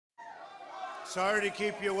Sorry to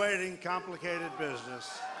keep you waiting. Complicated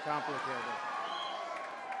business. Complicated.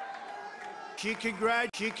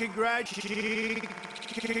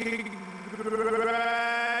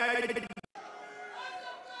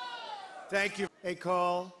 Thank you. A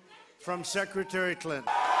call from Secretary Clint.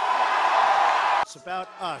 It's about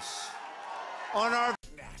us. On our...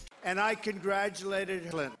 And I congratulated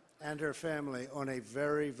Clint and her family on a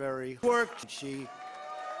very, very worked. She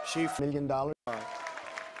 $1 million.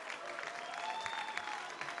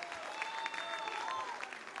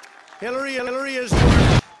 Hillary has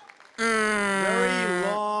worked very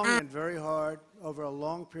long and very hard over a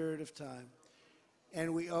long period of time,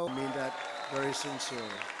 and we owe. I mean that very sincerely.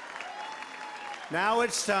 Now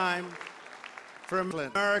it's time for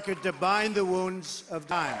America to bind the wounds of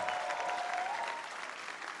time.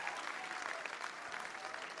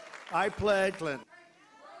 I pledge, Clint.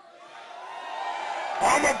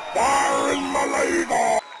 I'm a fire in my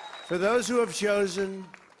labor. For those who have chosen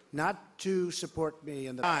not to support me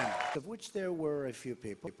in the time, of which there were a few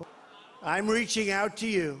people, I'm reaching out to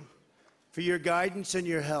you for your guidance and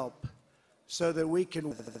your help so that we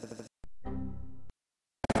can